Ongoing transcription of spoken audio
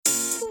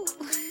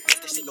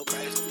You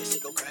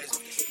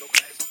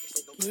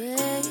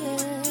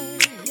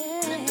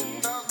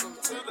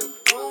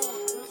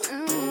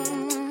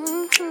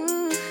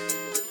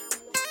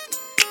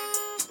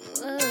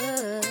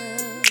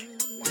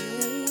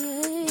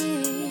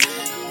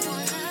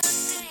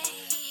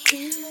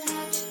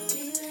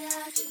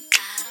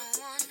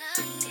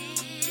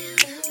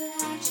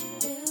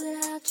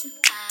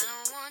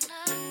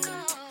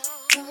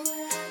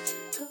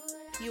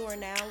are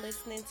now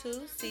listening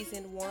to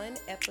Season 1,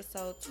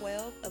 Episode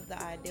 12 of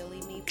the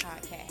Ideally Me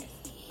podcast.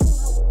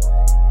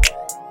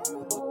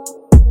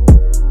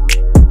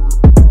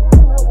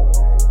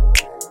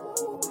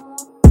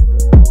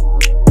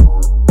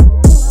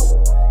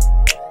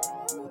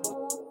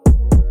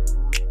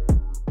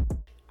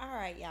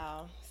 Alright,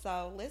 y'all.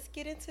 So let's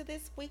get into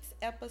this week's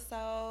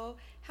episode.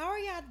 How are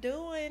y'all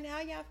doing? How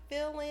y'all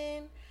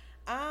feeling?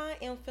 I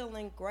am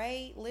feeling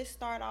great. Let's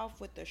start off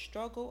with the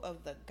struggle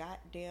of the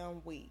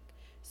goddamn week.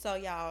 So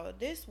y'all,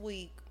 this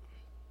week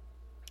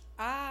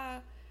I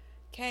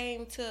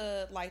came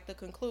to like the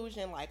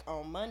conclusion like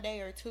on Monday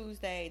or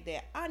Tuesday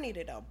that I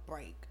needed a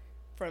break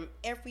from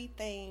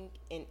everything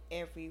and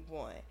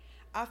everyone.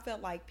 I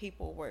felt like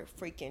people were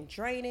freaking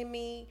draining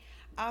me.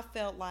 I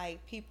felt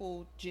like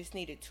people just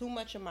needed too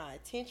much of my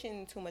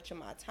attention, too much of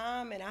my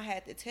time, and I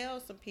had to tell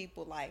some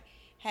people like,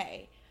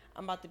 "Hey,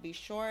 I'm about to be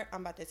short.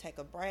 I'm about to take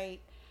a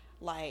break.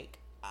 Like,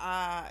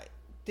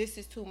 this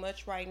is too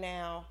much right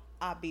now.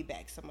 I'll be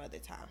back some other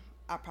time.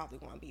 I probably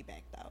won't be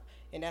back though."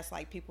 And that's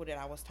like people that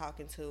I was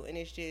talking to, and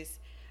it's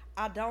just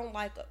I don't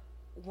like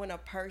when a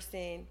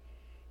person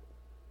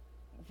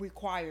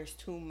requires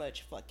too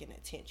much fucking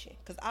attention,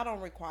 because I don't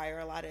require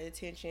a lot of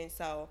attention.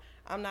 So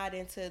I'm not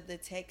into the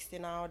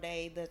texting all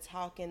day, the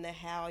talking, the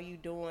how you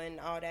doing,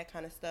 all that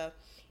kind of stuff.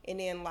 And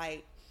then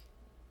like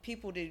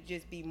people to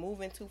just be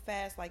moving too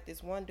fast. Like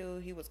this one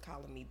dude, he was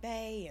calling me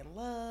bae and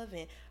love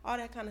and all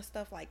that kind of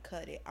stuff. Like,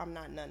 cut it. I'm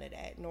not none of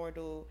that, nor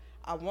do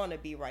I want to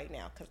be right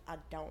now, because I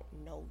don't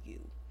know you,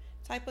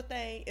 type of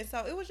thing. And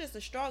so it was just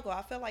a struggle.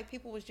 I felt like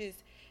people was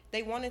just,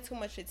 they wanted too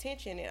much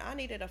attention, and I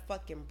needed a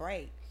fucking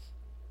break.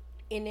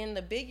 And then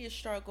the biggest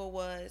struggle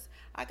was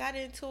I got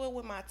into it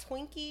with my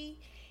Twinkie,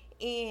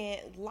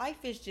 and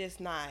life is just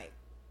not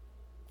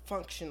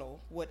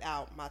functional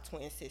without my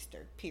twin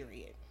sister,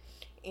 period.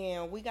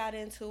 And we got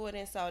into it,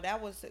 and so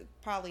that was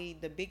probably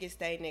the biggest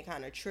thing that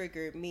kind of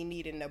triggered me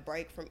needing a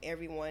break from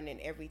everyone and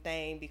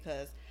everything,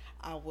 because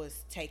I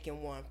was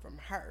taking one from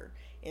her.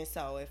 And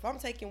so if I'm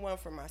taking one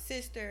from my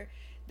sister,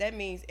 that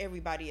means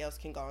everybody else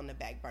can go on the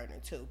back burner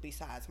too,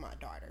 besides my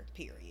daughter,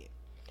 period.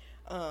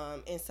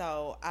 And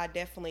so I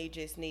definitely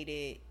just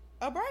needed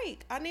a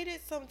break. I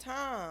needed some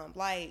time.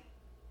 Like,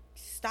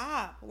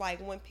 stop. Like,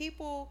 when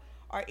people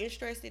are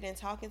interested in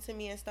talking to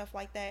me and stuff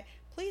like that,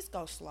 please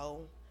go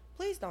slow.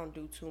 Please don't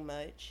do too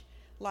much.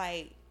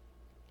 Like,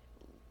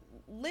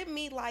 let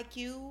me like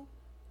you.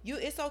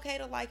 It's okay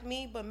to like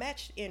me, but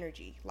match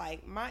energy.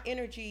 Like, my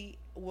energy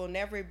will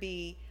never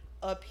be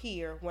up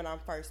here when I'm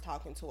first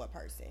talking to a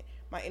person.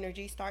 My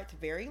energy starts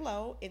very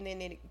low, and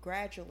then it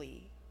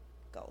gradually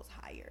goes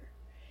higher.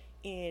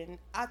 And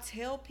I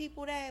tell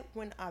people that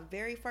when I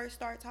very first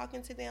start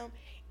talking to them,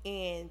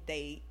 and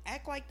they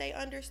act like they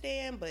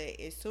understand, but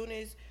as soon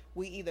as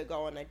we either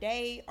go on a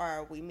date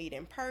or we meet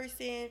in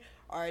person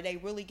or they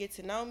really get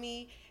to know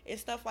me and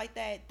stuff like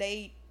that,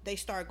 they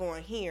start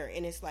going here,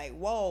 and it's like,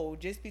 whoa,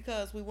 just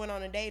because we went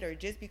on a date or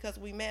just because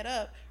we met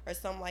up or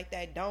something like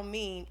that don't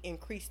mean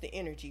increase the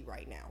energy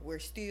right now. We're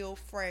still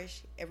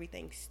fresh,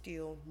 everything's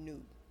still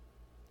new.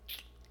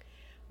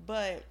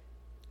 But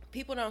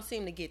people don't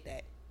seem to get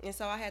that. And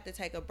so I had to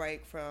take a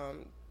break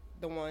from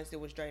the ones that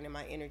was draining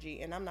my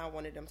energy. And I'm not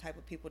one of them type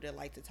of people that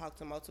like to talk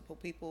to multiple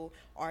people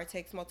or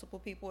text multiple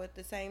people at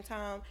the same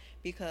time,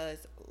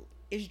 because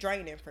it's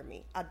draining for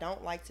me. I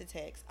don't like to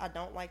text. I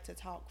don't like to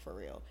talk for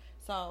real.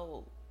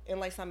 So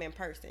unless I'm in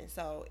person.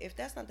 So if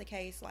that's not the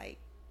case, like,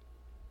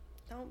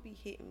 don't be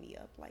hitting me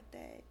up like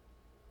that.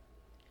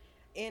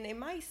 And it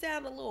might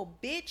sound a little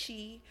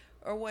bitchy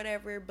or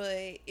whatever,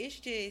 but it's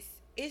just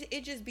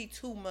it just be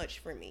too much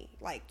for me.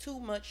 Like, too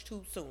much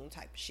too soon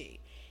type of shit.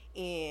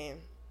 And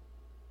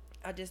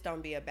I just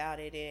don't be about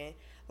it. And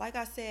like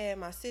I said,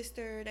 my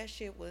sister, that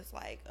shit was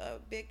like a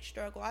big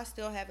struggle. I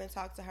still haven't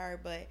talked to her,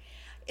 but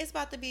it's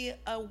about to be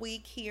a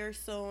week here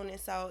soon, and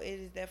so it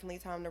is definitely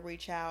time to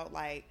reach out.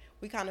 Like,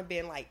 we kind of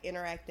been like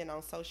interacting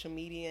on social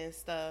media and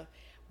stuff,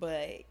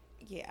 but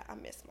yeah, I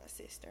miss my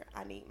sister.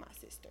 I need my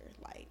sister.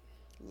 Like,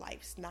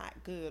 life's not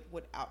good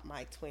without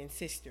my twin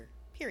sister,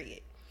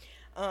 period.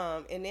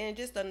 And then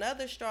just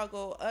another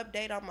struggle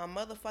update on my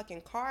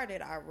motherfucking car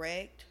that I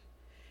wrecked.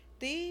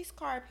 These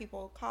car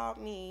people called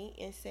me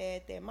and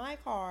said that my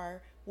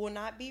car will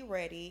not be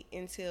ready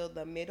until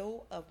the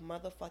middle of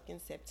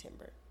motherfucking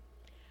September.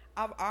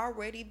 I've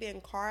already been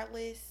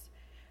carless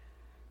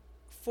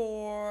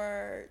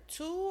for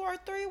 2 or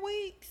 3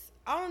 weeks.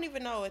 I don't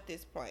even know at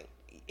this point.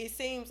 It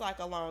seems like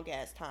a long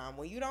ass time.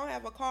 When you don't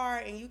have a car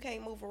and you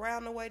can't move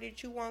around the way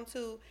that you want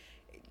to,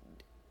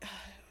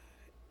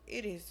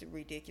 it is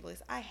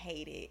ridiculous. I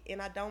hate it,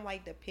 and I don't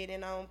like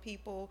depending on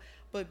people.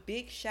 But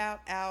big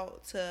shout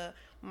out to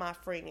my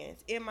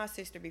friends and my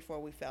sister before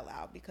we fell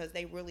out, because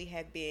they really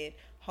have been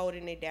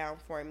holding it down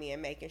for me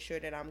and making sure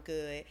that I'm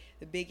good.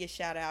 The biggest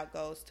shout out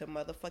goes to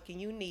motherfucking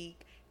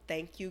Unique.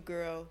 Thank you,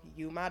 girl.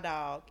 You my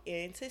dog.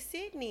 And to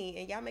Sydney.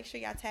 And y'all make sure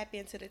y'all tap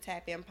into the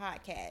Tap In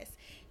podcast,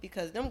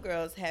 because them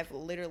girls have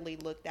literally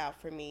looked out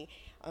for me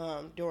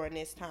during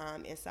this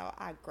time. And so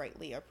I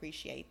greatly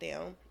appreciate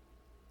them.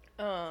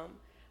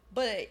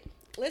 But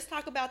let's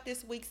talk about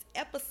this week's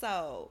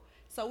episode.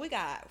 So we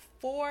got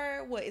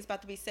it's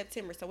about to be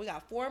September. So we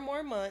got 4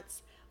 more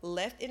months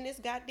left in this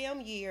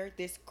goddamn year,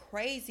 this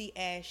crazy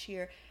ass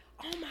year.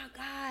 Oh my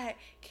God.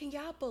 Can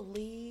y'all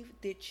believe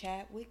that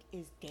Chadwick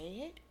is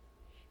dead?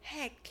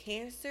 Had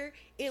cancer?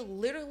 It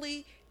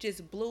literally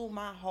just blew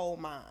my whole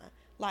mind.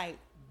 Like,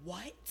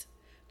 what?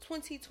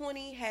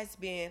 2020 has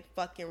been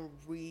fucking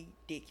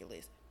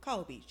ridiculous.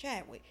 Kobe,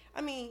 Chadwick.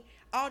 I mean,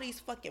 all these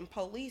fucking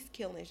police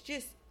killings,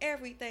 just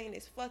everything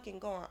is fucking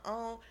going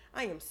on.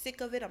 I am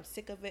sick of it. I'm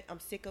sick of it. I'm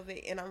sick of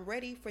it. And I'm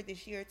ready for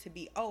this year to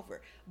be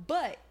over.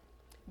 But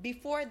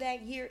before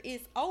that year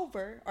is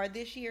over, or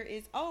this year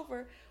is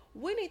over,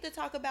 we need to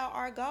talk about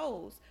our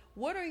goals.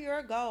 What are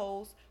your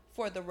goals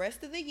for the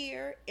rest of the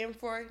year and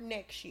for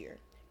next year?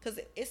 Because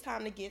it's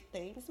time to get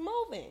things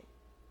moving.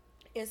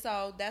 And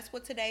so that's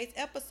what today's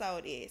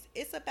episode is.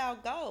 It's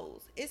about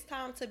goals. It's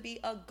time to be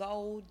a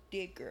goal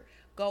digger.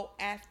 Go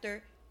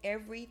after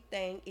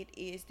everything it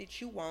is that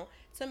you want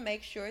to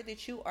make sure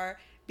that you are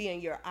being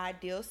your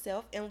ideal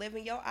self and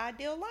living your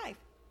ideal life.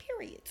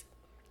 Period.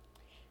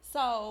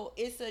 So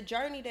it's a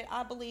journey that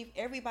I believe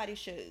everybody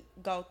should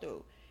go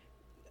through.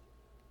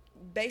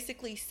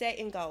 Basically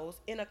setting goals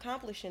and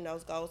accomplishing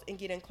those goals and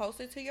getting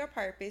closer to your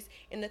purpose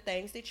and the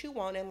things that you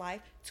want in life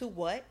to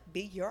what?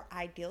 Be your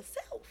ideal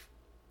self.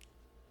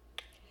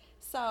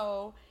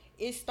 So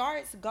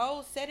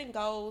setting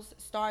goals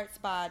starts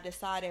by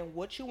deciding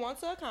what you want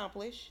to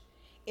accomplish,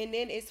 and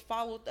then it's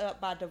followed up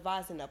by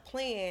devising a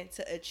plan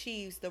to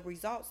achieve the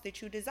results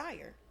that you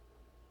desire.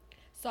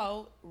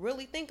 So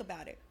really think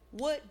about it.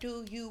 What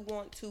do you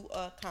want to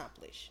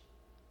accomplish?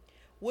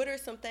 What are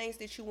some things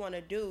that you want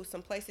to do,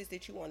 some places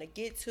that you want to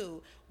get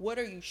to? What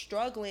are you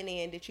struggling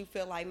in that you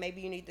feel like maybe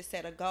you need to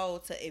set a goal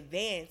to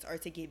advance or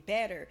to get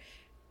better?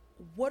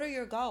 What are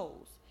your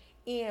goals?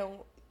 And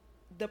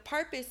the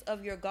purpose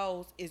of your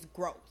goals is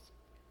growth.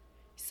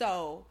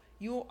 So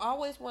you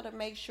always want to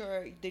make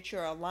sure that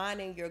you're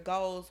aligning your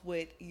goals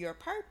with your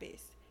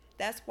purpose.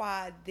 That's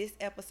why this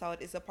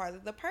episode is a part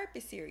of the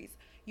purpose series.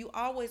 You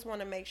always want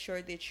to make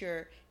sure that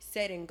you're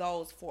setting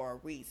goals for a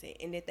reason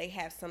and that they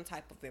have some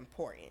type of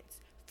importance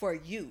for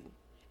you,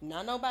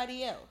 not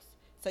nobody else.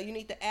 So you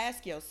need to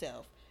ask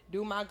yourself,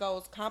 do my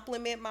goals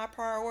complement my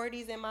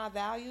priorities and my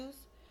values?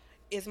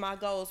 Is my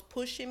goals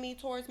pushing me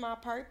towards my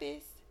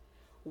purpose?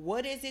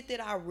 What is it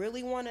that I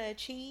really want to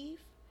achieve?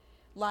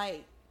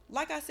 Like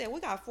I said,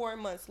 we got 4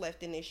 months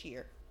left in this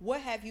year.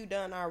 What have you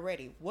done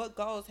already? What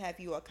goals have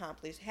you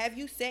accomplished? Have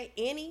you set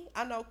any?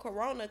 I know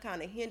Corona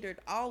kind of hindered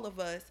all of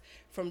us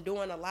from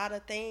doing a lot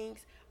of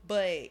things,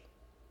 but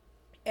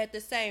at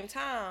the same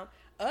time,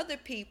 other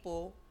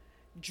people,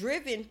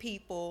 driven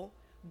people,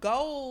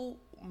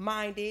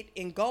 goal-minded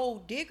and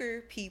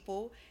goal-digger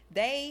people,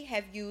 they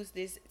have used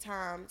this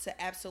time to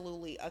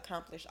absolutely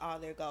accomplish all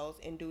their goals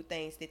and do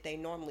things that they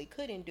normally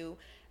couldn't do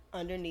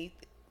underneath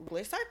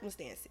regular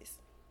circumstances.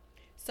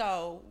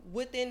 So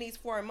within these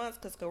 4 months,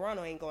 because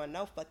Corona ain't going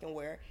no fucking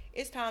where,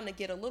 it's time to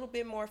get a little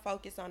bit more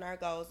focused on our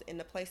goals and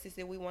the places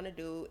that we want to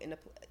do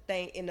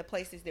and the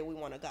places that we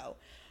want to go.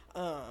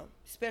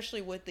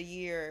 Especially with the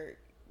year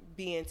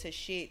being to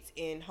shits,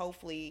 and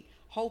hopefully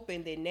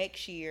hoping that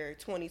next year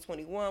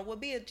 2021 will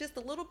be just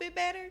a little bit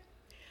better.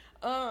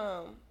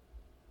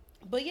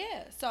 But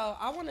yeah, so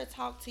I want to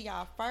talk to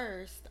y'all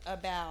first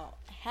about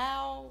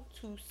how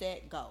to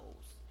set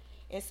goals.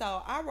 And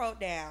so I wrote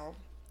down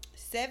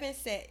 7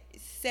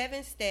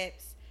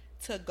 steps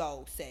to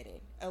goal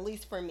setting, at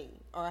least for me,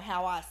 or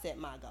how I set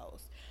my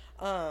goals.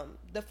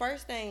 The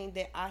first thing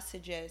that I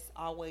suggest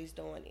always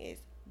doing is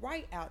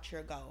write out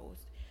your goals.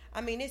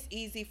 I mean, it's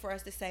easy for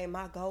us to say,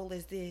 my goal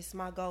is this,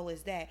 my goal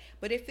is that.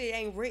 But if it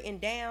ain't written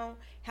down,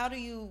 how do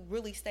you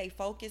really stay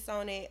focused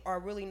on it or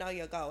really know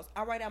your goals?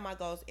 I write out my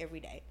goals every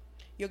day.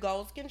 Your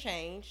goals can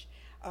change.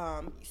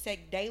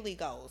 Set daily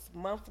goals,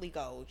 monthly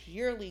goals,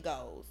 yearly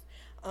goals.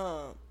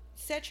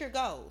 Set your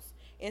goals.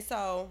 And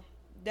so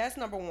that's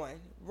number 1.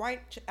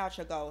 Write out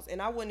your goals.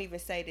 And I wouldn't even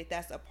say that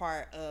that's a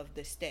part of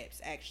the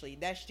steps, actually.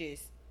 That's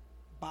just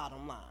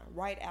bottom line.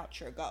 Write out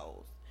your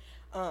goals.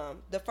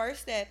 The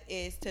first step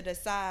is to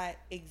decide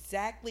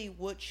exactly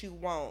what you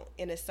want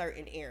in a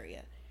certain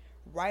area.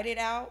 Write it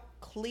out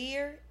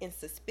clear and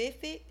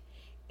specific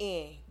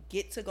and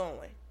get to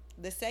going.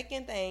 The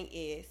second thing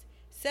is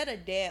set a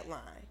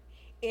deadline.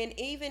 And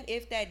even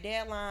if that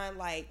deadline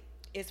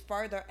is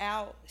further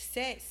out,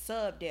 set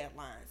sub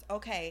deadlines.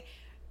 Okay,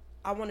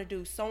 I want to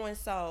do so and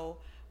so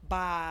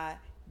by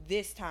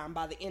this time,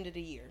 by the end of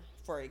the year,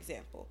 for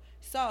example.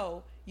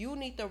 So you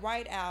need to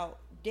write out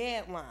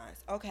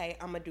deadlines. Okay,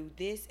 I'm going to do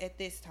this at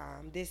this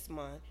time, this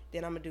month.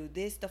 Then I'm going to do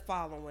this the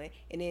following.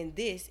 And then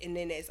this. And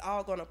then it's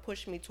all going to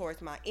push me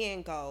towards my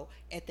end goal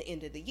at the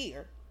end of the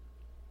year.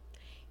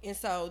 And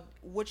so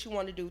what you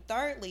want to do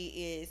thirdly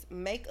is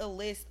make a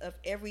list of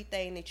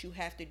everything that you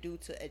have to do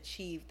to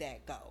achieve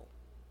that goal.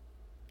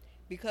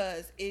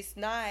 Because it's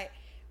not,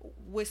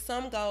 with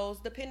some goals,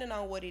 depending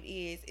on what it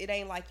is, it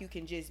ain't like you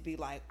can just be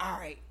like, all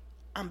right,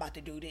 I'm about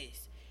to do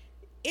this.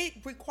 It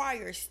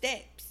requires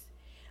steps.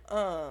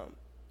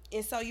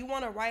 And so you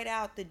want to write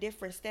out the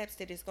different steps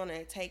that it's going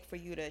to take for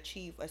you to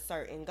achieve a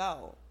certain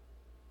goal.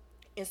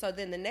 And so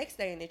then the next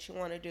thing that you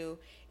want to do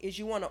is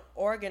you want to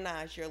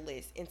organize your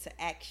list into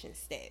action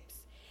steps.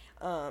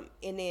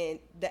 And then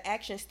the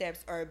action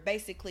steps are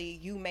basically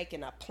you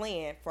making a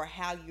plan for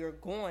how you're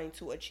going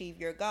to achieve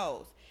your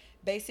goals.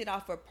 Base it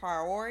off of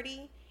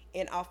priority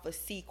and off of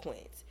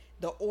sequence,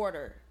 the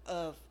order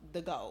of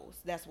the goals.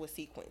 That's what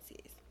sequence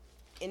is.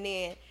 And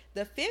then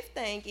the fifth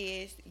thing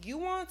is you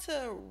want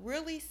to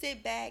really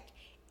sit back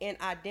and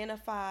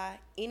identify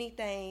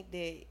anything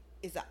that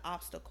is an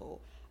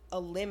obstacle, a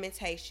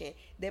limitation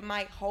that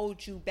might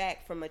hold you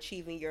back from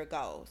achieving your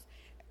goals.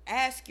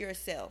 Ask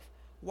yourself,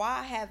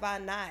 why have I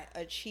not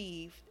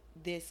achieved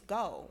this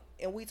goal?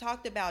 And we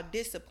talked about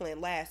discipline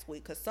last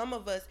week, because some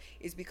of us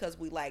is because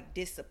we lack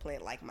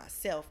discipline, like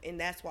myself, and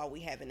that's why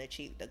we haven't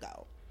achieved the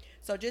goal.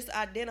 So just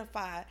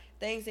identify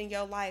things in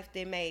your life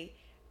that may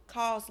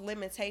cause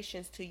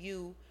limitations to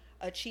you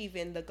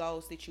achieving the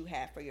goals that you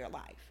have for your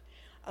life.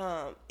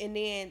 And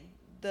then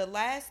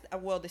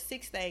the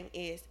sixth thing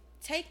is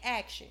take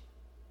action.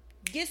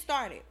 Get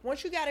started.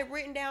 Once you got it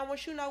written down,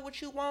 once you know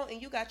what you want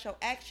and you got your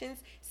actions,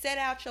 set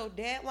out your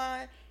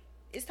deadline,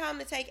 it's time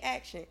to take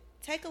action.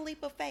 Take a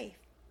leap of faith.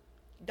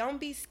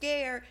 Don't be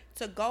scared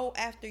to go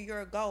after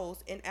your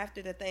goals and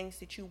after the things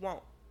that you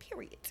want,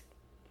 period.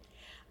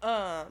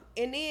 And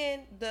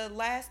then the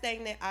last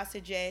thing that I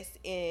suggest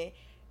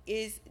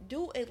is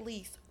do at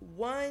least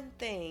one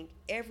thing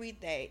every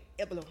day,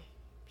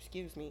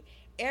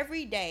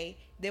 every day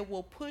that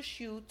will push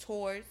you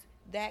towards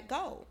that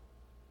goal.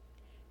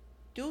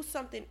 Do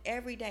something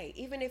every day,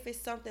 even if it's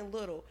something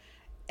little.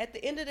 At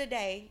the end of the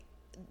day,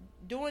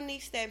 doing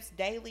these steps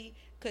daily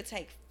could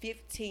take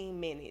 15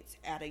 minutes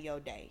out of your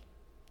day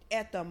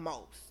at the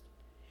most,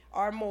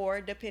 or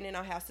more, depending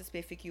on how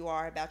specific you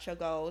are about your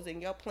goals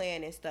and your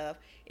plan and stuff.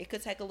 It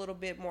could take a little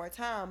bit more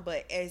time,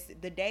 but as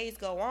the days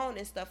go on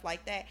and stuff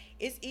like that,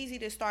 it's easy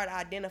to start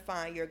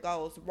identifying your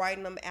goals,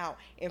 writing them out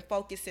and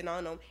focusing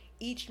on them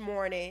each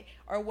morning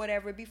or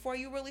whatever before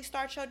you really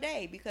start your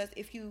day. Because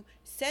if you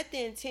set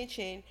the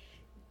intention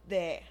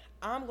that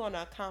I'm going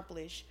to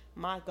accomplish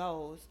my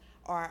goals,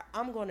 or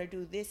I'm going to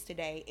do this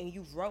today, and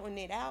you've written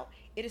it out,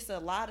 it is a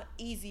lot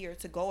easier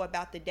to go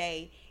about the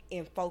day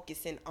and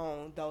focusing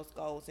on those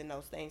goals and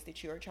those things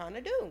that you're trying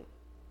to do.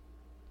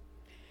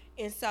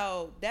 And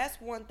so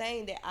that's one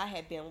thing that I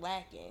had been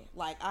lacking.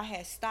 Like, I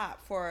had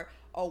stopped for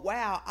a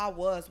while. I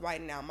was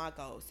writing out my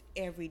goals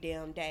every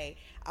damn day.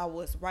 I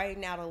was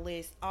writing out a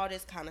list, all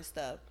this kind of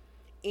stuff.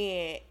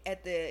 And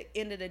at the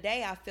end of the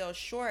day, I fell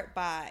short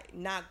by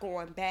not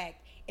going back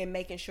and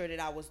making sure that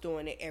I was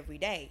doing it every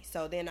day.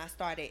 So then I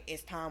started,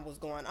 as time was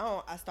going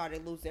on, I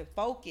started losing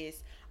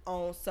focus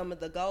on some of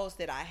the goals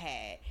that I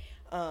had.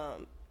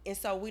 And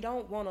so we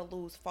don't want to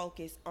lose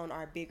focus on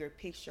our bigger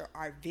picture,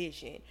 our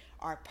vision,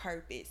 our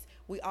purpose.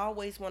 We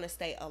always want to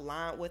stay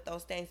aligned with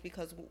those things,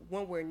 because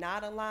when we're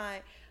not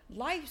aligned,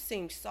 life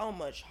seems so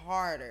much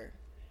harder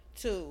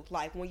too.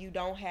 Like when you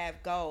don't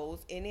have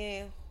goals, and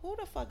then who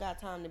the fuck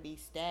got time to be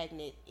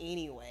stagnant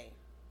anyway?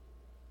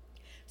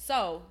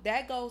 So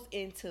that goes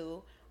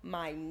into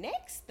my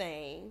next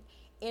thing,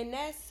 and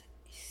that's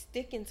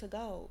sticking to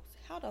goals.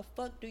 How the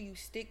fuck do you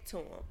stick to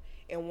them?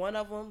 And one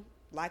of them,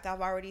 like I've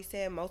already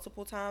said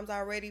multiple times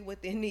already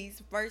within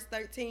these first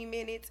 13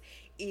 minutes,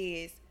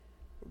 is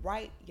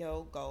write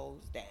your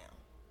goals down.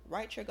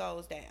 Write your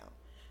goals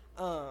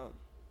down.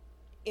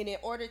 And in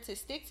order to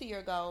stick to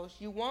your goals,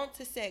 you want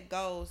to set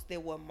goals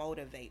that will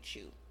motivate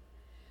you.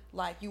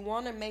 Like, you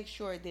want to make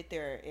sure that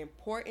they're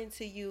important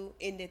to you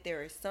and that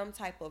there is some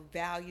type of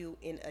value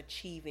in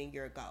achieving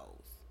your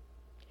goals.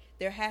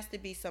 There has to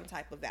be some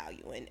type of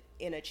value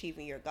in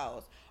achieving your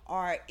goals,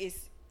 or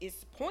it's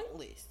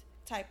pointless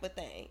type of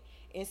thing.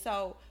 And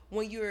so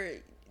when you're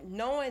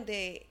knowing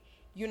that,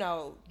 you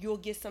know, you'll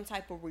get some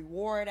type of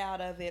reward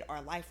out of it, or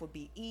life will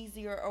be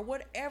easier, or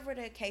whatever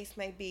the case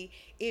may be,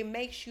 it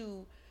makes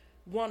you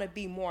want to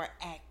be more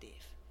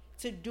active,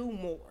 to do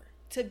more,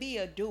 to be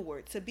a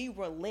doer, to be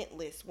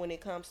relentless when it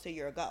comes to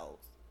your goals.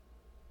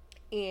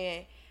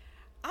 And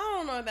I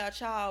don't know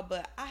about y'all,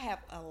 but I have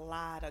a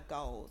lot of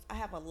goals. I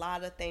have a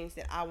lot of things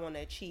that I want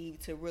to achieve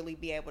to really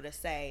be able to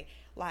say,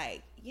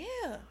 like,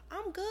 yeah,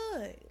 I'm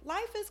good.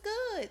 Life is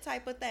good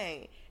type of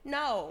thing.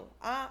 No,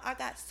 I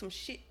got some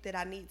shit that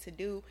I need to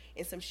do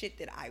and some shit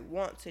that I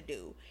want to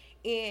do.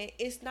 And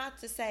it's not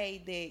to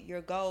say that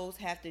your goals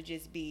have to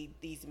just be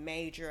these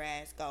major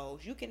ass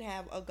goals. You can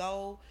have a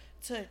goal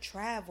to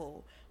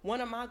travel.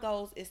 One of my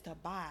goals is to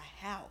buy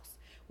a house.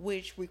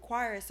 which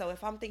requires, so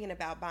if I'm thinking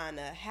about buying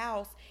a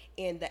house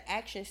and the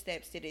action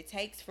steps that it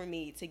takes for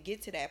me to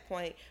get to that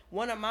point,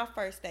 one of my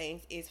first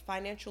things is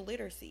financial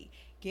literacy,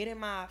 getting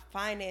my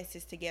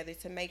finances together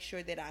to make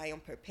sure that I am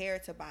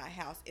prepared to buy a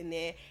house. And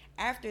then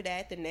after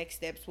that, the next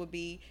steps would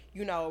be,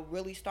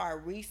 really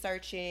start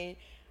researching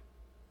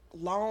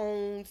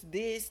loans,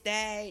 this,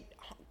 that.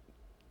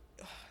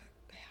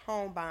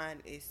 Home buying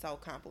is so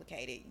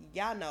complicated.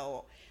 Y'all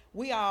know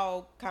we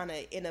all kind of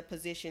in a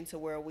position to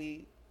where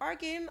we are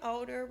getting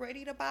older,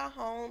 ready to buy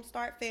homes,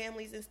 start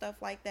families and stuff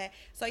like that.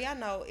 So y'all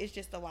know it's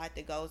just a lot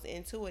that goes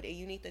into it, and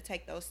you need to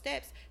take those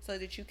steps so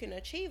that you can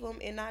achieve them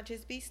and not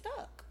just be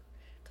stuck.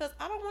 Because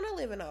I don't want to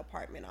live in an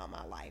apartment all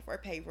my life or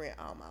pay rent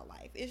all my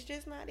life. It's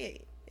just not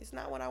it. It's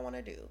not what I want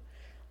to do.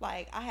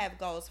 Like, I have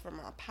goals for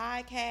my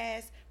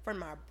podcast, for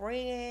my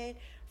brand,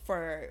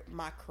 for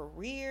my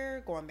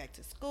career, going back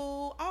to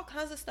school, all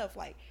kinds of stuff.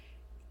 Like,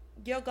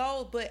 your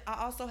goal, but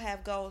I also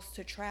have goals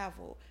to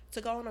travel, to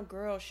go on a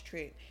girls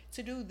trip,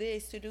 to do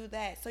this, to do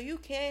that. So you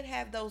can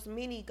have those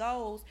mini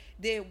goals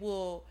that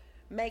will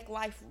make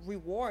life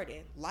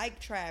rewarding, like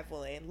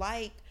traveling,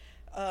 like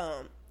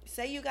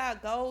say you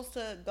got goals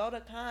to go to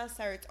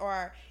concerts,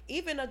 or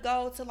even a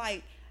goal to,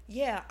 like,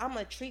 yeah, I'm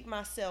gonna treat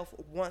myself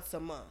once a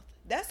month.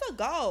 That's a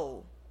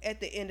goal at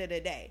the end of the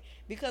day,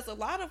 because a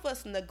lot of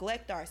us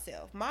neglect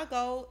ourselves. My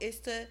goal is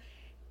to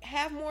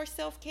have more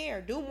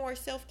self-care, do more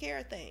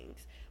self-care things.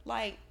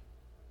 Like,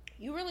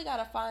 you really got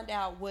to find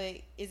out what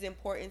is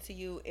important to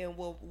you and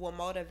will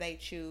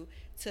motivate you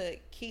to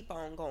keep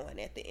on going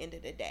at the end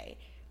of the day.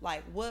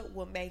 Like, what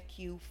will make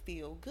you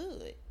feel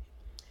good?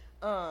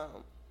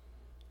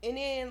 And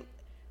then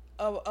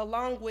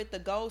along with the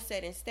goal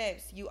setting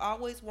steps, you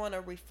always want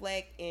to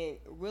reflect and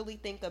really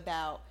think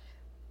about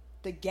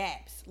the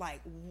gaps.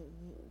 Like,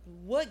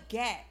 what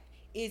gap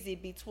is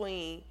it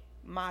between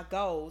my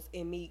goals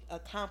and me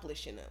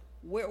accomplishing them?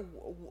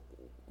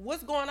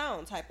 What's going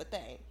on, type of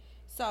thing.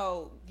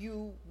 So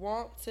you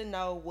want to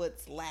know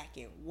what's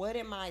lacking. What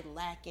am I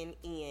lacking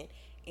in,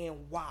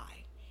 and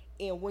why?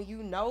 And when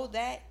you know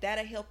that,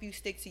 that'll help you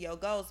stick to your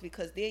goals,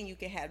 because then you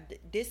can have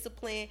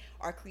discipline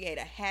or create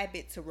a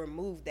habit to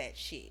remove that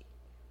shit.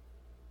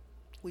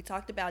 We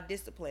talked about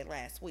discipline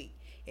last week.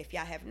 If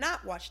y'all have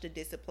not watched the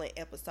discipline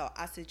episode,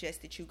 I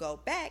suggest that you go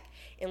back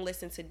and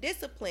listen to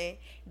discipline.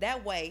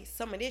 That way,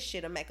 some of this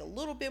shit will make a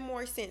little bit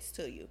more sense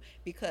to you.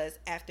 Because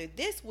after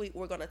this week,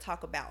 we're going to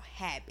talk about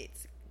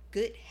habits.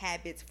 Good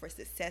habits for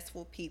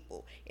successful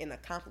people in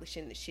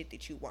accomplishing the shit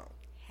that you want.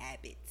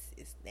 Habits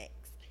is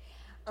next.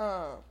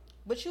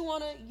 But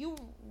you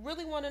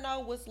really want to know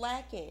what's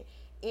lacking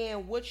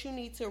and what you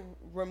need to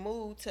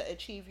remove to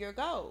achieve your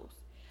goals.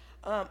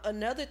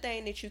 Another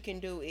thing that you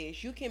can do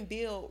is you can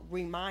build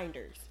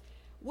reminders.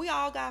 We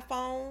all got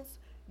phones.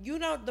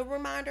 The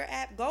reminder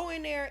app, go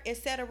in there and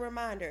set a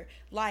reminder.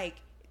 Like,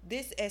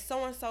 this at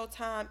so-and-so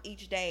time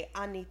each day,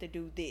 I need to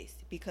do this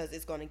because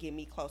it's going to get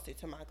me closer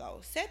to my goal.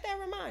 Set that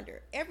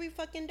reminder every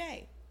fucking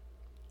day,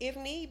 if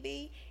need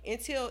be,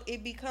 until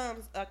it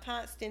becomes a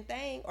constant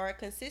thing or a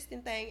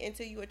consistent thing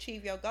until you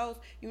achieve your goals.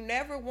 You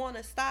never want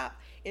to stop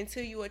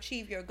until you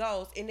achieve your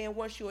goals. And then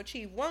once you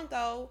achieve one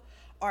goal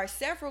or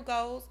several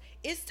goals,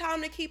 it's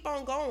time to keep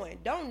on going.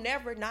 Don't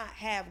never not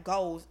have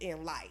goals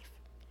in life.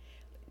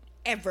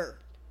 Ever.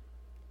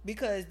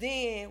 Because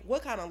then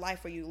what kind of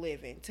life are you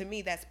living? To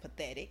me, that's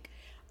pathetic.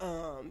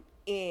 And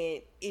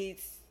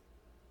it's,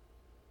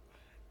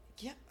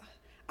 yeah,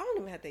 I don't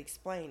even have to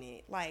explain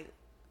it. Like,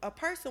 a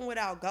person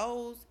without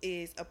goals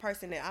is a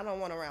person that I don't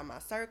want around my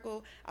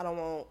circle. I don't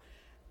want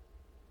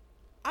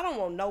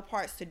no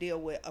parts to deal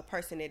with a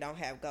person that don't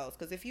have goals.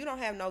 Because if you don't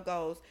have no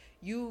goals,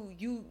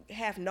 you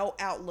have no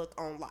outlook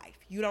on life.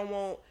 You don't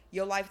want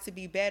your life to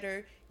be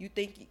better. You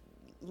think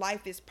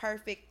life is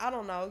perfect. I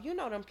don't know. You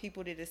know them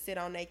people that just sit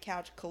on their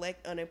couch,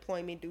 collect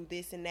unemployment, do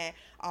this and that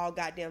all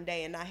goddamn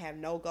day and not have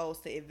no goals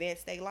to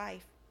advance their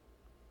life.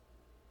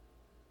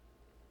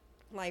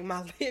 Like,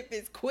 my lip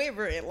is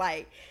quivering.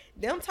 Like,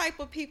 them type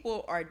of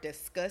people are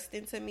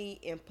disgusting to me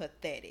and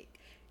pathetic.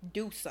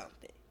 Do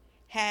something.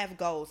 Have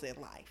goals in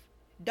life.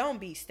 Don't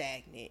be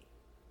stagnant.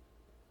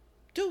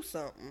 Do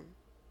something.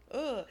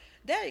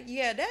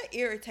 That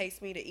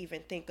irritates me to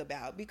even think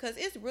about, because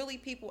it's really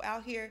people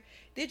out here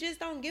that just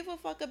don't give a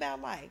fuck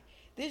about life.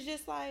 They're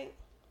just like,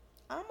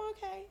 I'm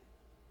okay.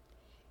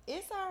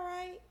 It's all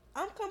right.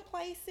 I'm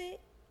complacent.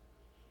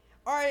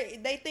 Or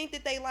they think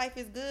that their life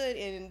is good,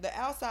 and the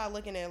outside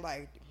looking at it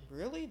like,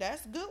 really?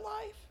 That's good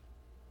life?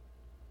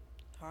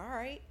 All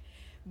right.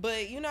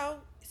 But,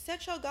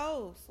 set your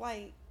goals.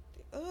 Like,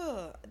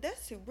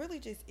 that's really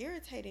just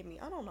irritated me.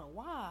 I don't know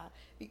why.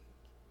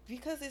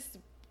 Because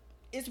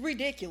it's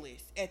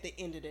ridiculous at the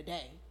end of the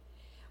day.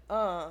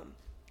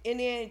 And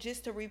then,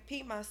 just to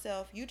repeat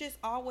myself, you just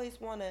always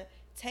want to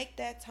take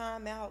that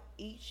time out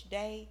each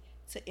day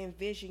to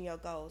envision your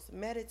goals.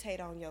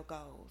 Meditate on your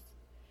goals.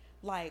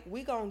 Like,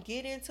 we gonna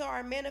get into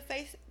our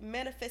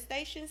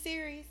manifestation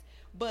series,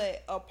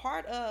 but a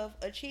part of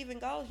achieving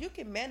goals, you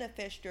can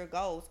manifest your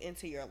goals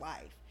into your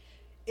life.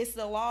 It's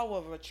the law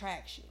of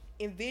attraction.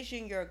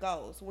 envision your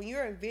goals. When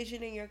you're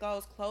envisioning your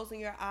goals, closing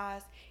your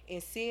eyes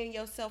and seeing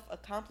yourself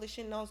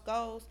accomplishing those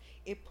goals,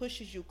 it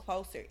pushes you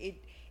closer.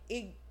 It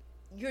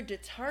you're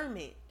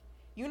determined.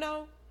 You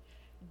know,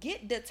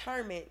 get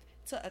determined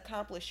to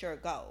accomplish your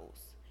goals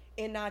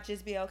and not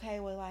just be okay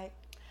with like,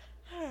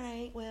 all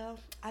right, well,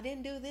 I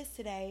didn't do this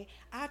today.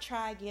 I'll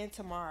try again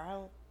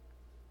tomorrow.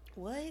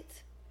 What?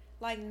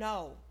 Like,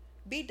 no.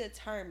 Be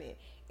determined.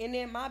 And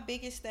then my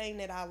biggest thing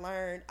that I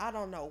learned, I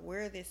don't know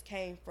where this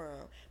came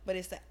from, but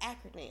it's an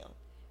acronym.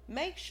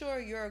 Make sure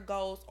your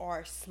goals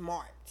are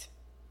SMART.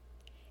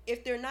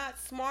 If they're not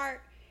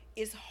SMART,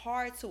 it's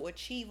hard to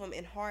achieve them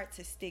and hard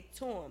to stick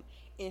to them.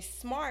 And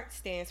SMART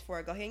stands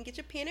for, go ahead and get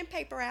your pen and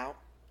paper out.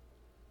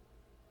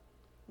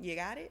 You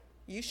got it?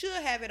 You should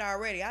have it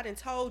already. I done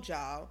told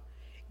y'all.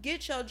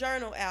 Get your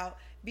journal out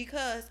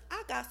because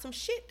I got some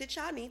shit that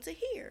y'all need to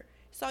hear.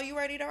 So you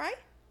ready to write?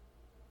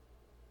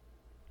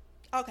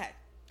 Okay.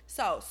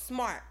 So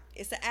SMART,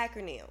 it's an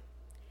acronym.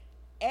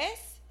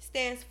 S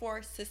stands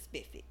for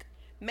specific.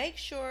 Make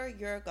sure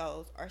your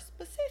goals are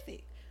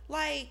specific.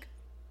 Like,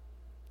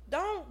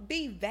 don't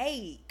be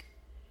vague.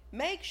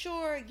 Make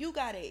sure you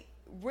got it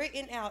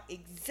written out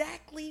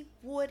exactly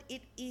what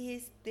it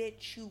is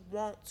that you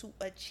want to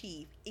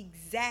achieve.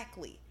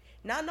 Exactly.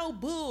 Not no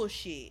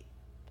bullshit.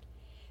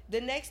 The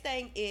next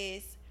thing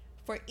is,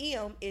 for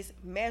M, is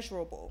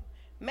measurable.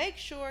 Make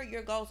sure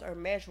your goals are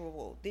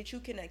measurable, that you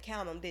can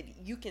account them, that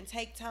you can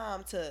take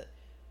time to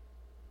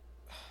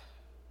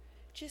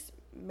just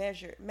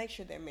measure, make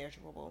sure they're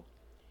measurable.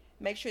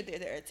 Make sure that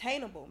they're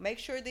attainable. Make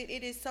sure that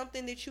it is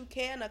something that you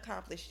can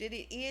accomplish, that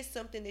it is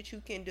something that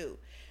you can do.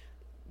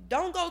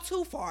 Don't go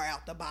too far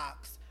out the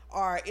box,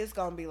 or it's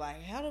going to be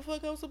like, how the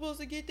fuck I'm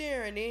supposed to get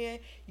there? And then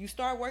you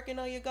start working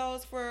on your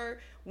goals for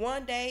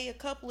one day, a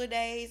couple of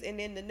days, and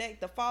then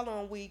the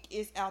following week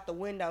is out the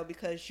window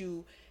because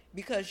you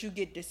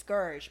get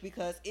discouraged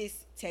because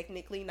it's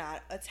technically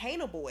not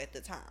attainable at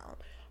the time,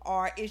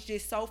 or it's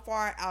just so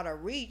far out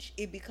of reach,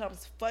 it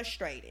becomes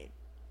frustrating.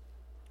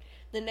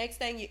 The next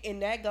thing,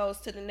 and that goes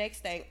to the next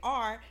thing,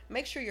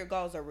 make sure your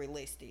goals are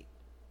realistic.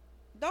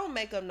 Don't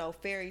make up no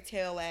fairy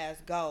tale ass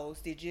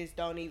goals that just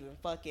don't even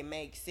fucking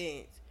make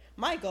sense.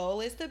 My goal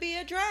is to be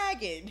a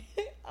dragon.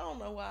 I don't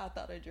know why I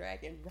thought of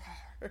dragon.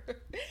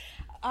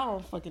 I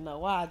don't fucking know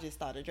why I just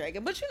thought of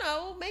dragon. But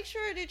make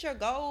sure that your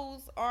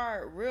goals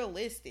are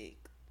realistic.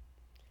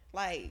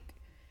 Like,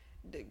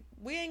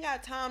 we ain't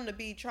got time to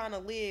be trying to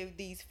live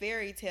these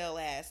fairy tale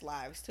ass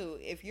lives too.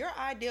 If your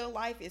ideal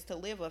life is to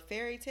live a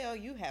fairy tale,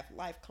 you have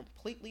life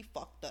completely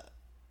fucked up.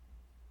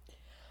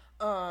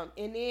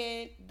 And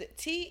then the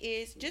T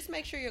is just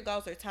make sure your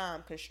goals are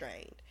time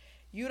constrained.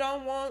 You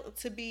don't want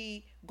to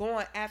be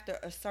going after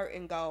a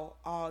certain goal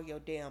all your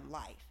damn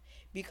life.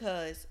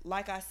 Because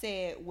like I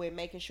said, with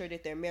making sure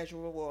that they're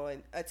measurable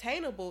and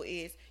attainable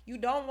is you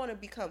don't want to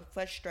become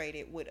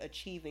frustrated with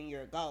achieving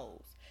your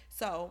goals.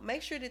 So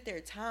make sure that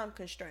they're time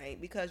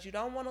constrained because you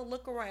don't want to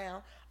look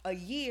around a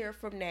year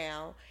from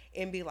now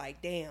and be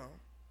like, damn,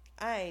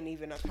 I ain't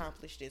even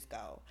accomplished this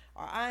goal,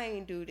 or I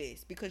ain't do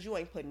this, because you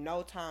ain't put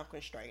no time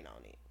constraint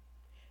on it.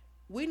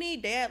 We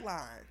need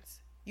deadlines.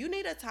 You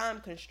need a time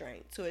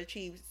constraint to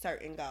achieve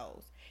certain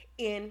goals.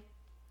 And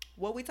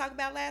what we talked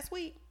about last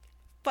week,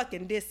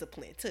 fucking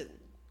discipline too.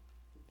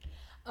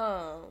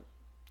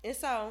 And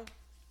so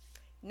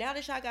now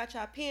that y'all got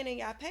y'all pen and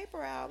y'all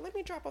paper out, let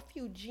me drop a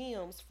few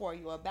gems for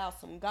you about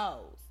some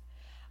goals.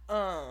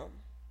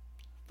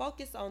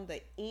 Focus on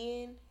the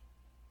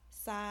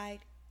inside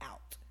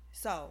out.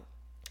 So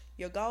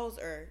your goals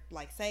are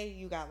like, say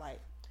you got like,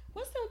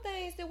 what's some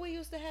things that we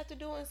used to have to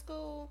do in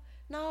school?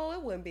 No,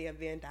 it wouldn't be a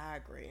Venn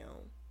diagram.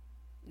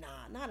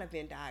 Nah, not a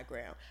Venn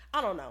diagram.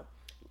 I don't know.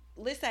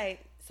 Let's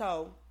say,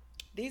 so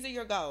these are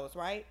your goals,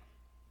 right?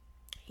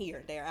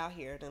 Here, they're out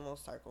here in a little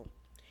circle.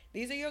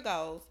 These are your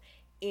goals,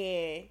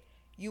 and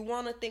you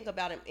want to think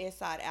about them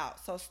inside out.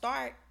 So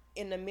start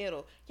in the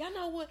middle. Y'all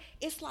know what?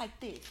 It's like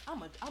this. I'm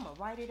gonna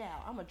write it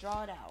out. I'm gonna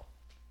draw it out.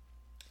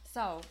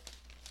 So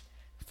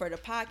for the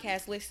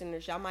podcast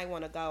listeners, y'all might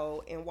want to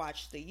go and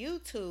watch the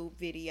YouTube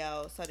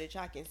video so that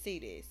y'all can see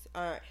this.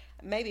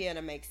 Maybe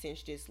it'll make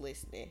sense just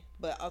listening.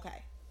 But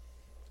okay.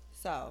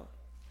 So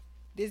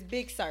this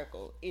big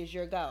circle is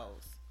your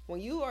goals.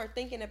 When you are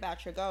thinking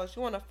about your goals,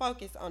 you want to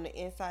focus on the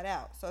inside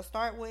out. So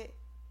start with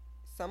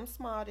something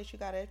small that you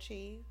got to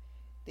achieve.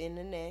 Then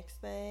the next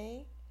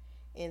thing.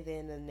 And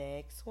then the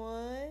next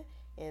one.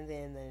 And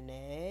then the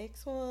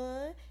next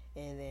one.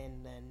 And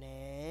then the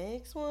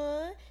next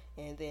one.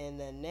 And then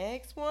the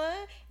next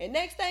one. And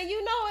next thing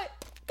you know it,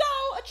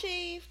 go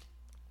achieved.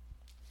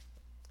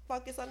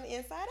 Focus on the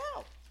inside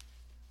out.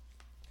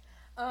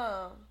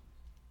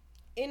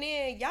 And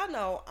then y'all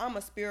know I'm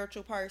a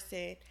spiritual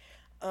person.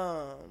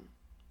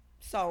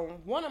 So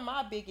one of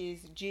my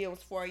biggest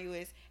gems for you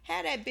is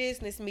have that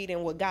business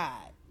meeting with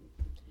God.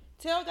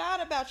 Tell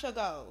God about your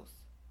goals.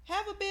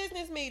 Have a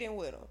business meeting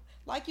with him.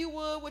 like you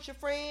would with your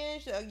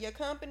friends, your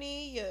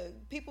company, your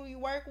people you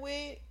work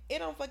with. It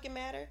don't fucking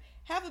matter.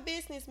 Have a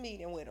business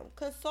meeting with him.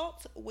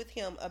 Consult with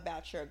him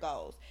about your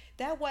goals.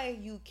 That way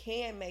you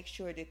can make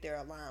sure that they're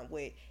aligned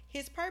with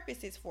his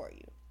purposes for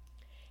you.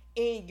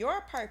 And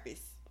your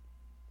purpose,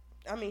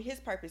 I mean, his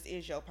purpose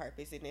is your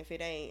purpose. And if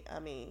it ain't, I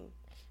mean,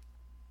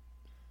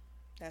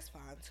 that's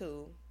fine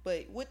too.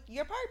 But with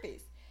your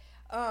purpose.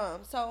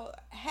 So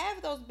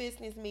have those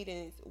business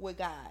meetings with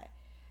God.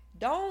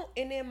 Don't,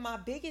 and then my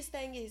biggest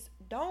thing is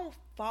don't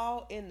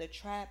fall in the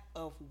trap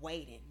of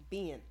waiting,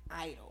 being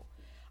idle.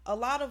 A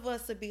lot of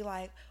us would be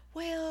like,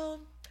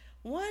 well,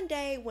 one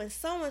day when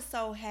so and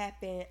so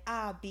happen,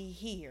 I'll be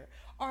here.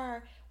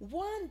 Or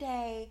one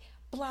day,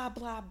 blah,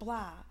 blah,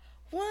 blah.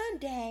 One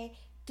day,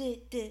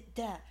 da, da,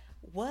 da.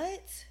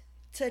 What?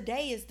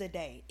 Today is the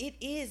day. It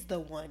is the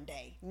one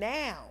day.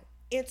 Now,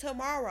 and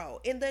tomorrow,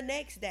 and the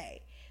next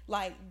day.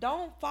 Like,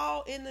 don't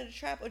fall into the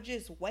trap of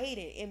just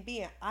waiting and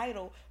being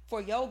idle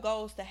for your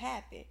goals to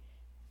happen.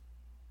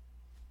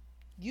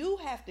 You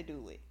have to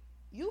do it.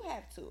 You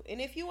have to.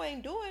 And if you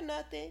ain't doing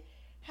nothing,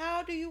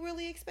 how do you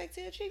really expect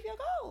to achieve your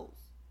goals?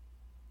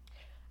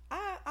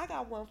 I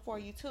got one for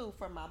you too,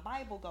 for my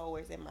Bible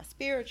goers and my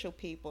spiritual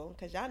people,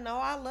 because y'all know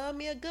I love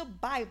me a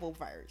good Bible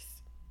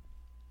verse.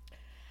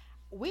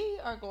 We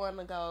are going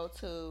to go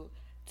to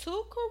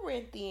 2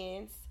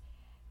 Corinthians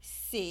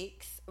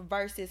 6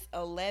 verses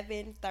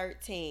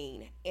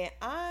 11-13, and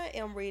I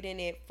am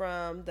reading it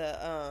from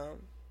the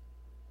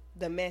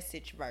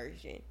Message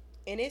version,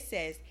 and it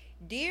says,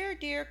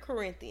 dear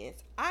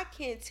Corinthians, I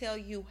can't tell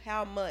you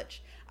how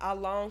much I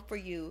long for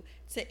you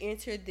to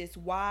enter this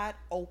wide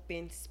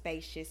open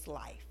spacious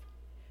life.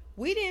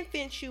 We didn't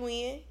fence you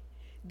in.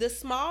 The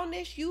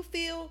smallness you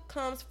feel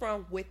comes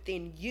from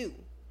within you.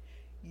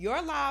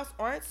 Your lives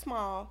aren't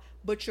small,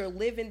 but you're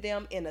living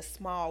them in a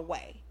small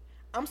way.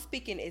 I'm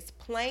speaking as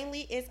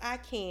plainly as I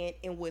can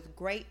and with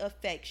great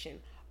affection.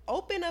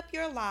 Open up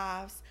your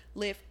lives,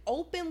 live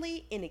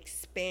openly and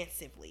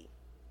expansively.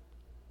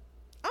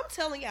 I'm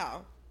telling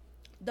y'all,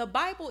 the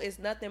Bible is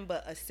nothing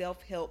but a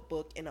self-help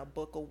book and a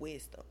book of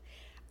wisdom.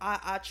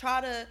 I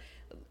try to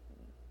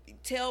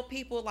tell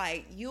people,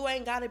 like, you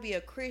ain't got to be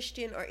a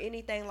Christian or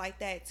anything like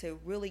that to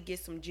really get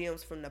some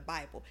gems from the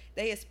Bible.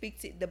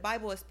 The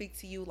Bible will speak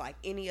to you like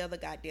any other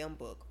goddamn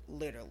book,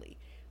 literally.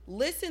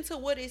 Listen to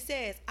what it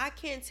says. I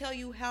can't tell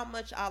you how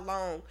much I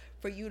long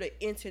for you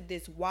to enter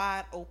this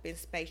wide open,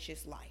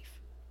 spacious life.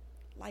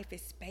 Life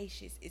is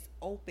spacious. It's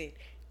open.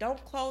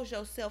 Don't close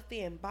yourself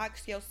in,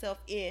 box yourself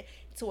in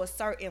to a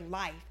certain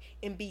life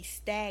and be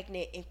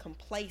stagnant and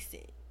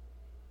complacent.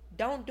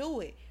 Don't do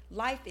it.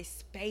 Life is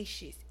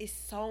spacious. It's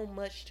so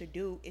much to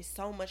do. It's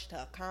so much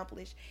to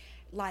accomplish.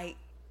 Like,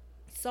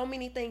 so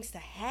many things to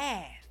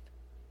have.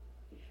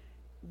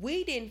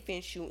 We didn't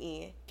fence you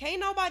in. Can't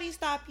nobody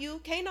stop you.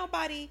 Can't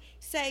nobody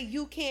say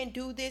you can't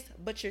do this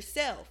but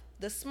yourself.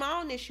 The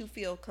smallness you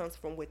feel comes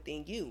from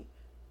within you.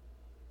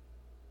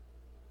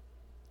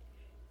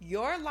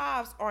 Your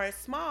lives aren't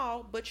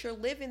small, but you're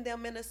living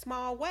them in a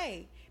small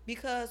way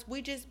because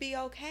we just be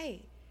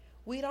okay.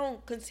 We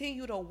don't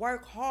continue to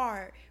work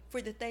hard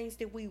for the things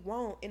that we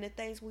want and the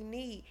things we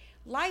need.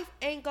 Life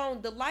ain't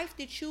the life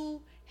that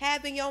you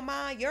have in your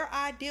mind, your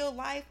ideal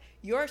life,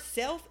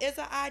 yourself as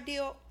an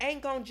ideal,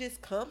 ain't gonna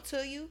just come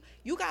to you.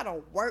 You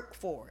gotta work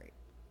for it.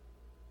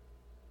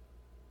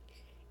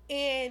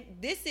 And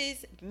this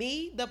is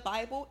me, the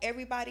Bible,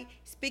 everybody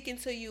speaking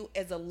to you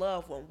as a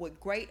loved one with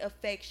great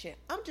affection.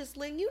 I'm just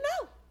letting you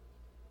know.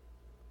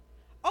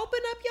 Open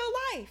up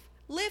your life.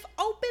 Live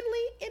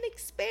openly and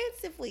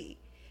expansively.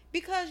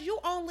 Because you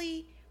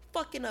only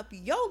fucking up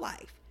your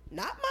life.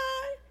 Not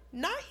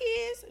mine, not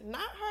his,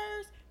 not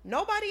hers,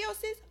 nobody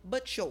else's,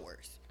 but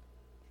yours.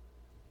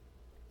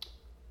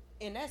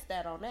 And that's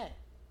that on that.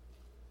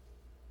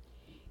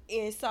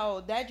 And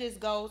so that just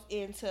goes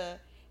into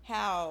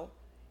how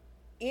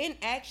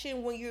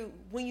inaction, when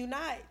you're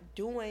not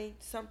doing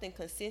something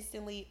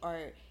consistently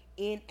or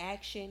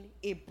inaction,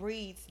 it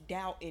breeds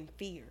doubt and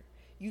fear.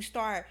 You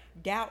start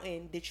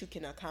doubting that you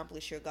can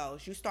accomplish your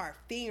goals. You start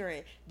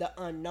fearing the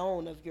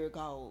unknown of your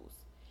goals.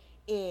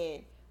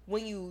 And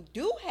when you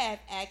do have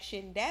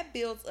action, that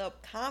builds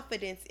up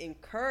confidence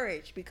and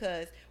courage,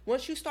 because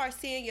once you start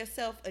seeing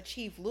yourself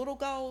achieve little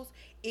goals,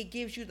 it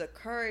gives you the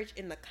courage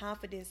and the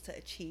confidence to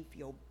achieve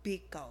your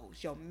big goals,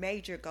 your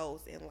major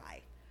goals in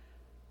life.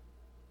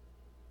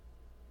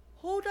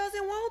 Who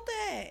doesn't want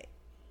that?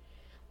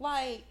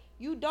 Like,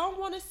 you don't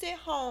want to sit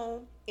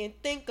home and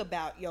think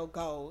about your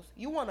goals.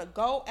 You want to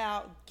go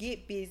out,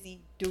 get busy,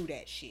 do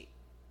that shit.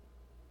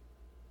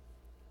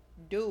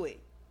 Do it.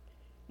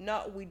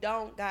 No, we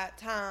don't got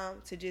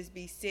time to just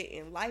be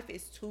sitting. Life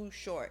is too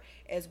short,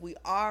 as we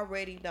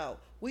already know.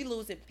 We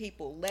losing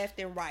people left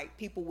and right.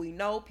 People we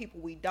know,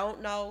 people we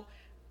don't know,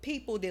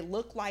 people that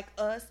look like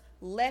us,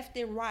 left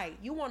and right.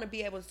 You want to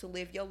be able to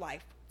live your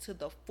life to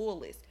the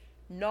fullest.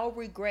 No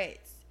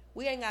regrets.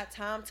 We ain't got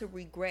time to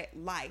regret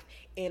life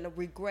and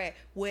regret,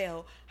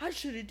 well, I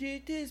should have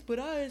did this, but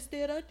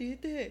instead I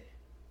did that.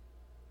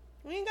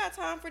 We ain't got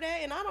time for that,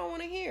 and I don't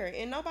want to hear it,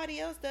 and nobody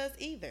else does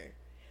either.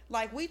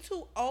 Like, we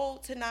too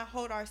old to not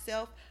hold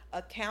ourselves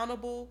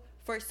accountable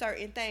for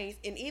certain things,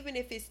 and even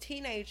if it's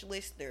teenage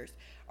listeners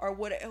or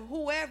whatever,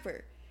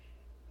 whoever,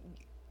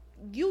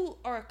 you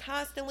are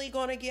constantly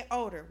gonna get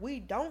older. We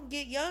don't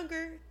get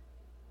younger.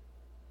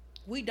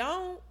 We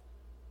don't.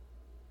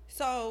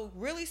 So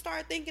really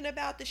start thinking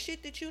about the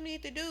shit that you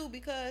need to do,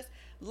 because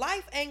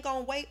life ain't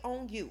gonna wait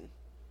on you.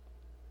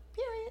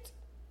 Period.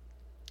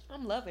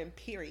 I'm loving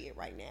period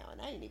right now,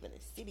 and I ain't even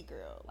a city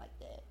girl like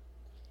that.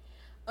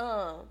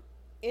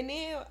 And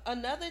then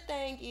another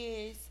thing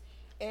is,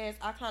 as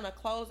I kind of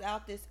close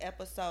out this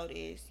episode,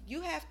 is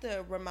you have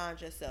to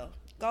remind yourself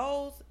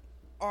goals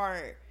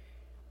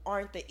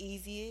aren't the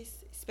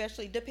easiest,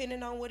 especially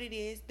depending on what it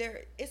is.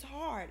 It's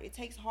hard. It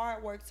takes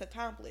hard work to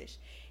accomplish,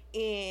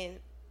 and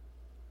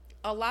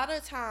a lot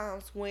of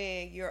times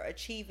when you're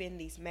achieving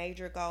these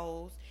major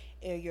goals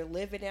and you're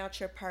living out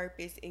your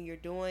purpose and you're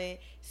doing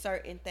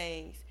certain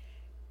things,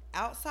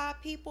 outside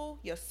people,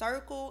 your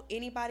circle,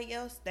 anybody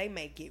else, they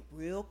may get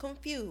real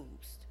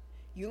confused.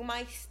 You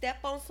might step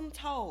on some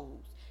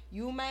toes.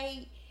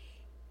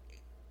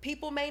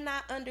 People may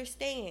not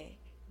understand.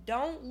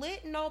 Don't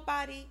let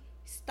nobody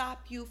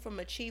stop you from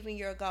achieving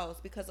your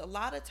goals, because a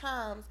lot of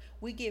times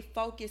we get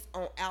focused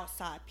on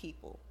outside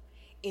people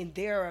and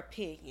their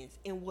opinions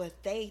and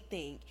what they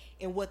think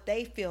and what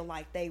they feel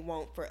like they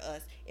want for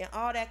us and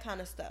all that kind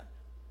of stuff.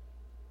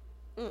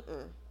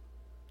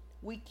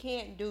 We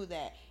can't do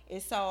that.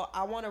 And so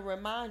I want to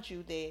remind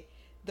you that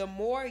the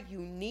more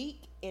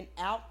unique and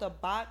out the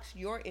box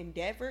your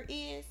endeavor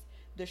is,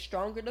 the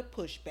stronger the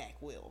pushback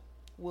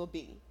will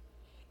be.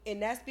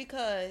 And that's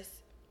because,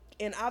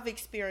 and I've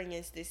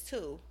experienced this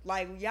too.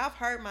 Like, y'all have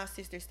heard my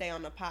sister stay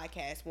on the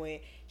podcast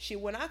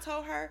when I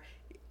told her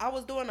I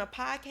was doing a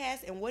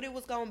podcast and what it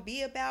was going to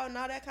be about and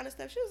all that kind of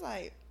stuff. She was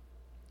like,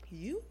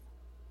 you're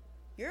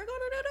going to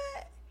do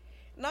that?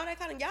 And all that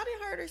kind of, y'all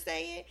didn't heard her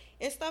say it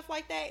and stuff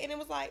like that. And it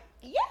was like,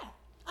 yeah,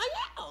 I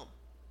am.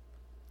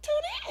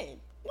 Tune in.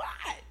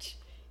 Watch.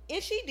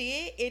 And she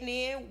did. And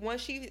then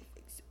once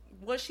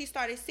she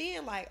started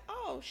seeing, like,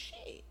 oh,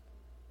 shit.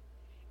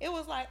 It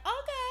was like,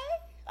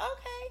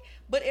 okay.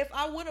 But if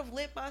I would have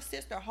let my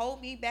sister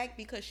hold me back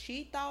because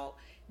she thought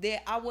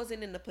that I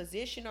wasn't in the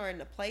position or in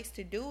the place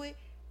to do it,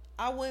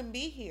 I wouldn't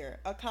be here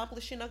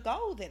accomplishing a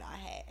goal that I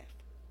have.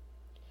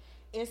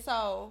 And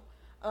so,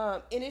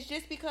 and it's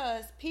just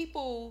because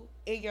people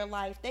in your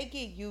life, they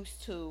get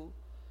used to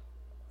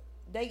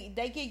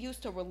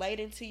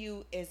relating to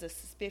you as a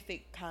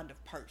specific kind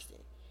of person.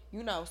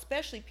 You know,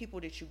 especially people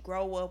that you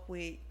grow up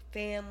with,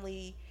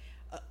 family,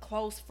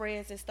 close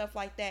friends and stuff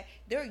like that.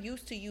 They're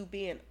used to you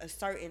being a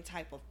certain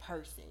type of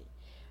person.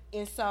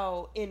 And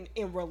so in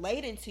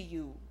relating to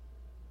you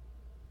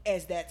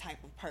as that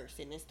type of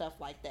person and stuff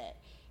like that.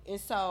 And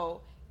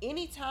so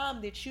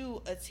anytime that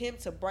you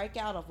attempt to break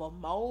out of a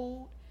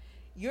mold,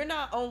 you're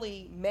not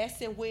only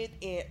messing with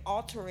and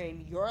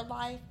altering your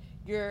life,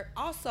 you're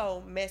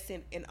also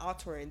messing and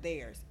altering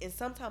theirs. And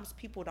sometimes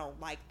people don't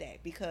like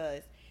that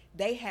because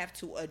they have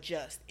to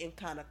adjust and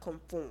kind of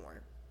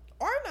conform.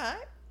 Or not.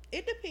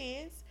 It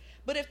depends.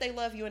 But if they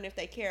love you and if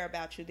they care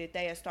about you, that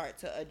they'll start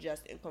to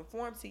adjust and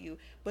conform to you.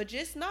 But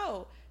just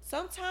know,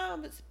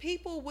 sometimes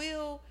people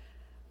will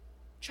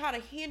try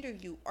to hinder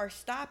you or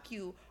stop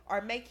you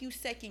or make you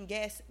second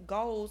guess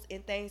goals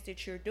and things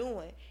that you're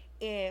doing.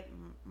 And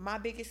my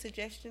biggest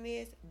suggestion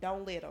is,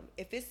 don't let them.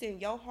 If it's in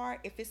your heart,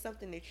 if it's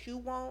something that you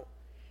want,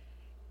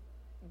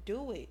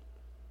 do it.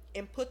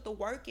 And put the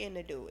work in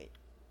to do it.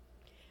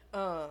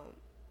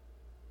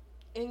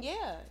 And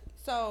yeah,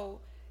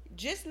 so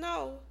just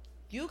know,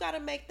 you got to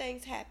make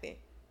things happen.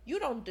 You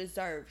don't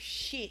deserve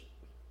shit.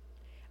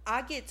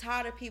 I get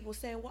tired of people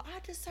saying, well, I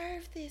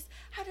deserve this,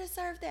 I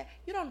deserve that.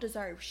 You don't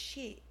deserve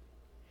shit.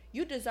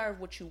 You deserve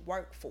what you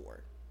work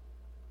for.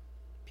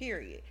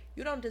 Period.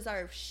 You don't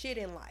deserve shit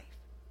in life.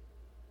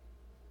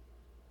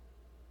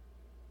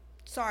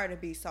 Sorry to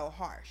be so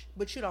harsh,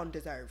 but you don't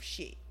deserve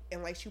shit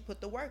unless you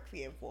put the work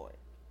in for it.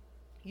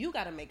 You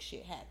got to make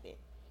shit happen.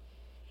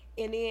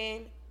 And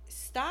then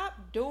stop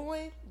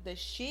doing the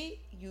shit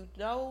you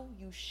know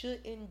you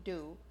shouldn't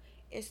do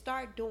and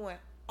start doing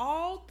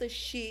all the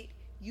shit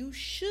you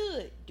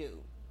should do.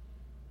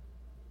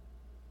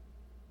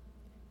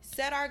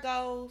 Set our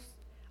goals,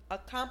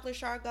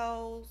 accomplish our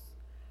goals.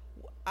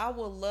 I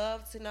would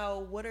love to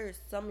know, what are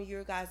some of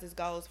your guys'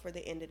 goals for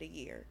the end of the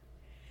year?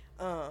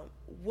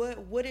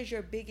 What is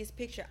your biggest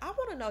picture? I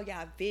want to know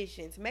y'all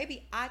visions.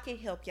 Maybe I can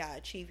help y'all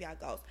achieve y'all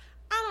goals.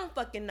 I don't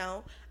fucking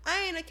know.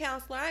 I ain't a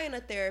counselor. I ain't a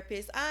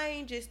therapist. I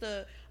ain't just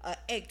a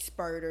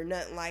expert or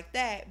nothing like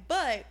that.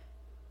 But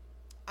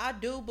I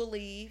do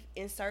believe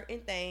in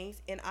certain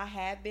things, and I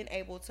have been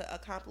able to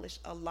accomplish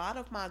a lot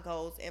of my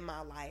goals in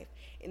my life.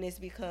 And it's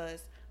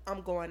because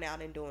I'm going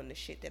out and doing the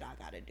shit that I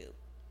gotta do.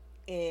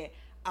 And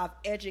I've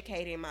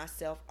educated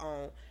myself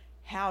on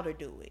how to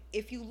do it.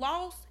 If you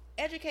lost,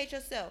 Educate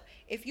yourself.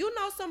 If you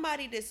know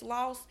somebody that's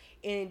lost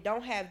and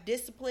don't have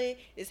discipline,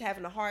 is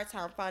having a hard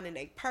time finding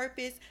a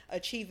purpose,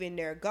 achieving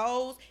their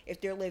goals, if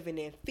they're living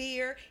in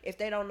fear, if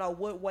they don't know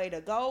what way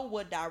to go,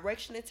 what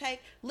direction to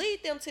take,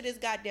 lead them to this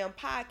goddamn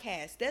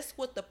podcast. That's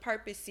what the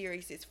Purpose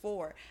series is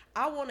for.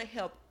 I want to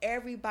help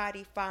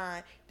everybody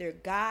find their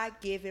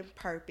God-given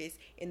purpose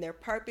and their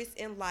purpose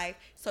in life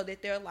so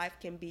that their life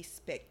can be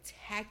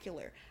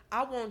spectacular.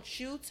 I want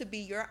you to be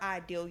your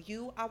ideal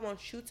you. I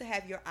want you to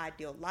have your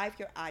ideal life,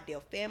 your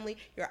ideal family,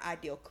 your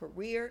ideal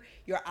career,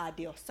 your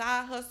ideal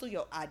side hustle,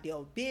 your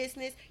ideal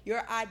business,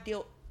 your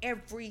ideal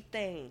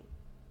everything.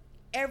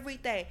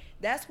 Everything.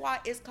 That's why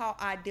it's called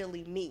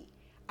Ideally Me.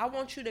 I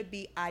want you to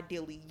be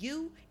ideally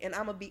you, and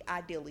I'm going to be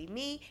ideally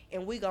me,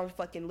 and we going to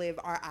fucking live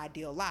our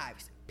ideal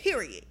lives.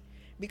 Period.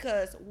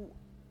 Because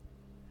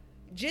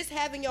just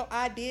having your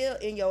idea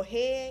in your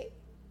head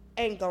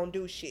ain't going to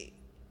do shit.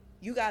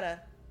 You got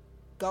to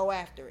go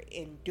after it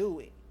and do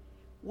it.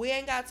 We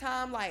ain't got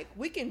time. Like,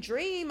 we can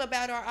dream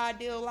about our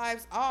ideal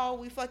lives all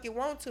we fucking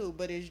want to,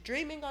 but is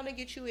dreaming gonna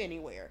get you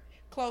anywhere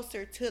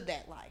closer to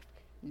that life?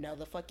 No,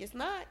 the fuck it's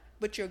not.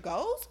 But your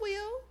goals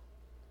will.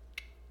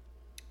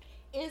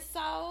 And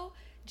so,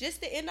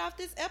 just to end off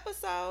this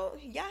episode,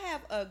 y'all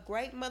have a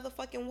great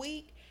motherfucking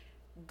week.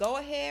 Go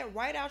ahead,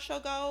 write out your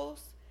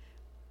goals,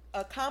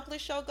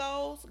 accomplish your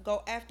goals,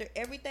 go after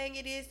everything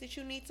it is that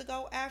you need to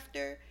go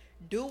after,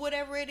 do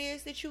whatever it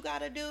is that you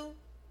gotta do.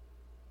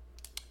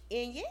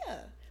 And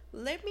yeah,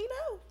 let me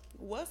know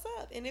what's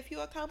up and if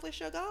you accomplish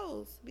your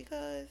goals,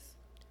 because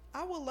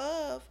I would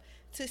love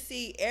to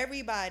see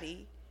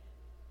everybody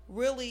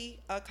really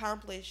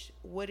accomplish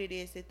what it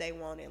is that they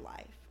want in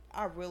life.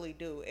 I really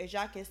do. As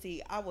y'all can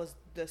see, I was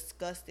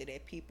disgusted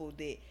at people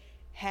that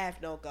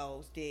have no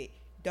goals, that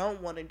don't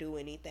want to do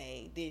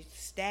anything, that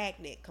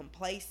stagnant,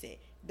 complacent.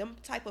 Them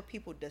type of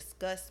people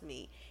disgust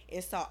me.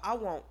 And so I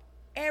want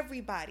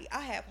everybody, I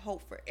have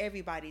hope for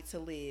everybody to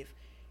live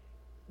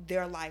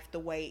their life the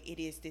way it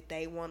is that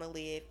they want to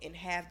live and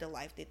have the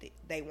life that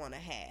they want to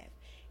have.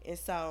 And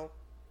so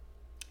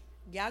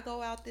y'all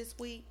go out this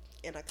week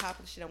and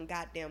accomplish them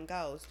goddamn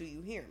goals. Do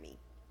you hear me?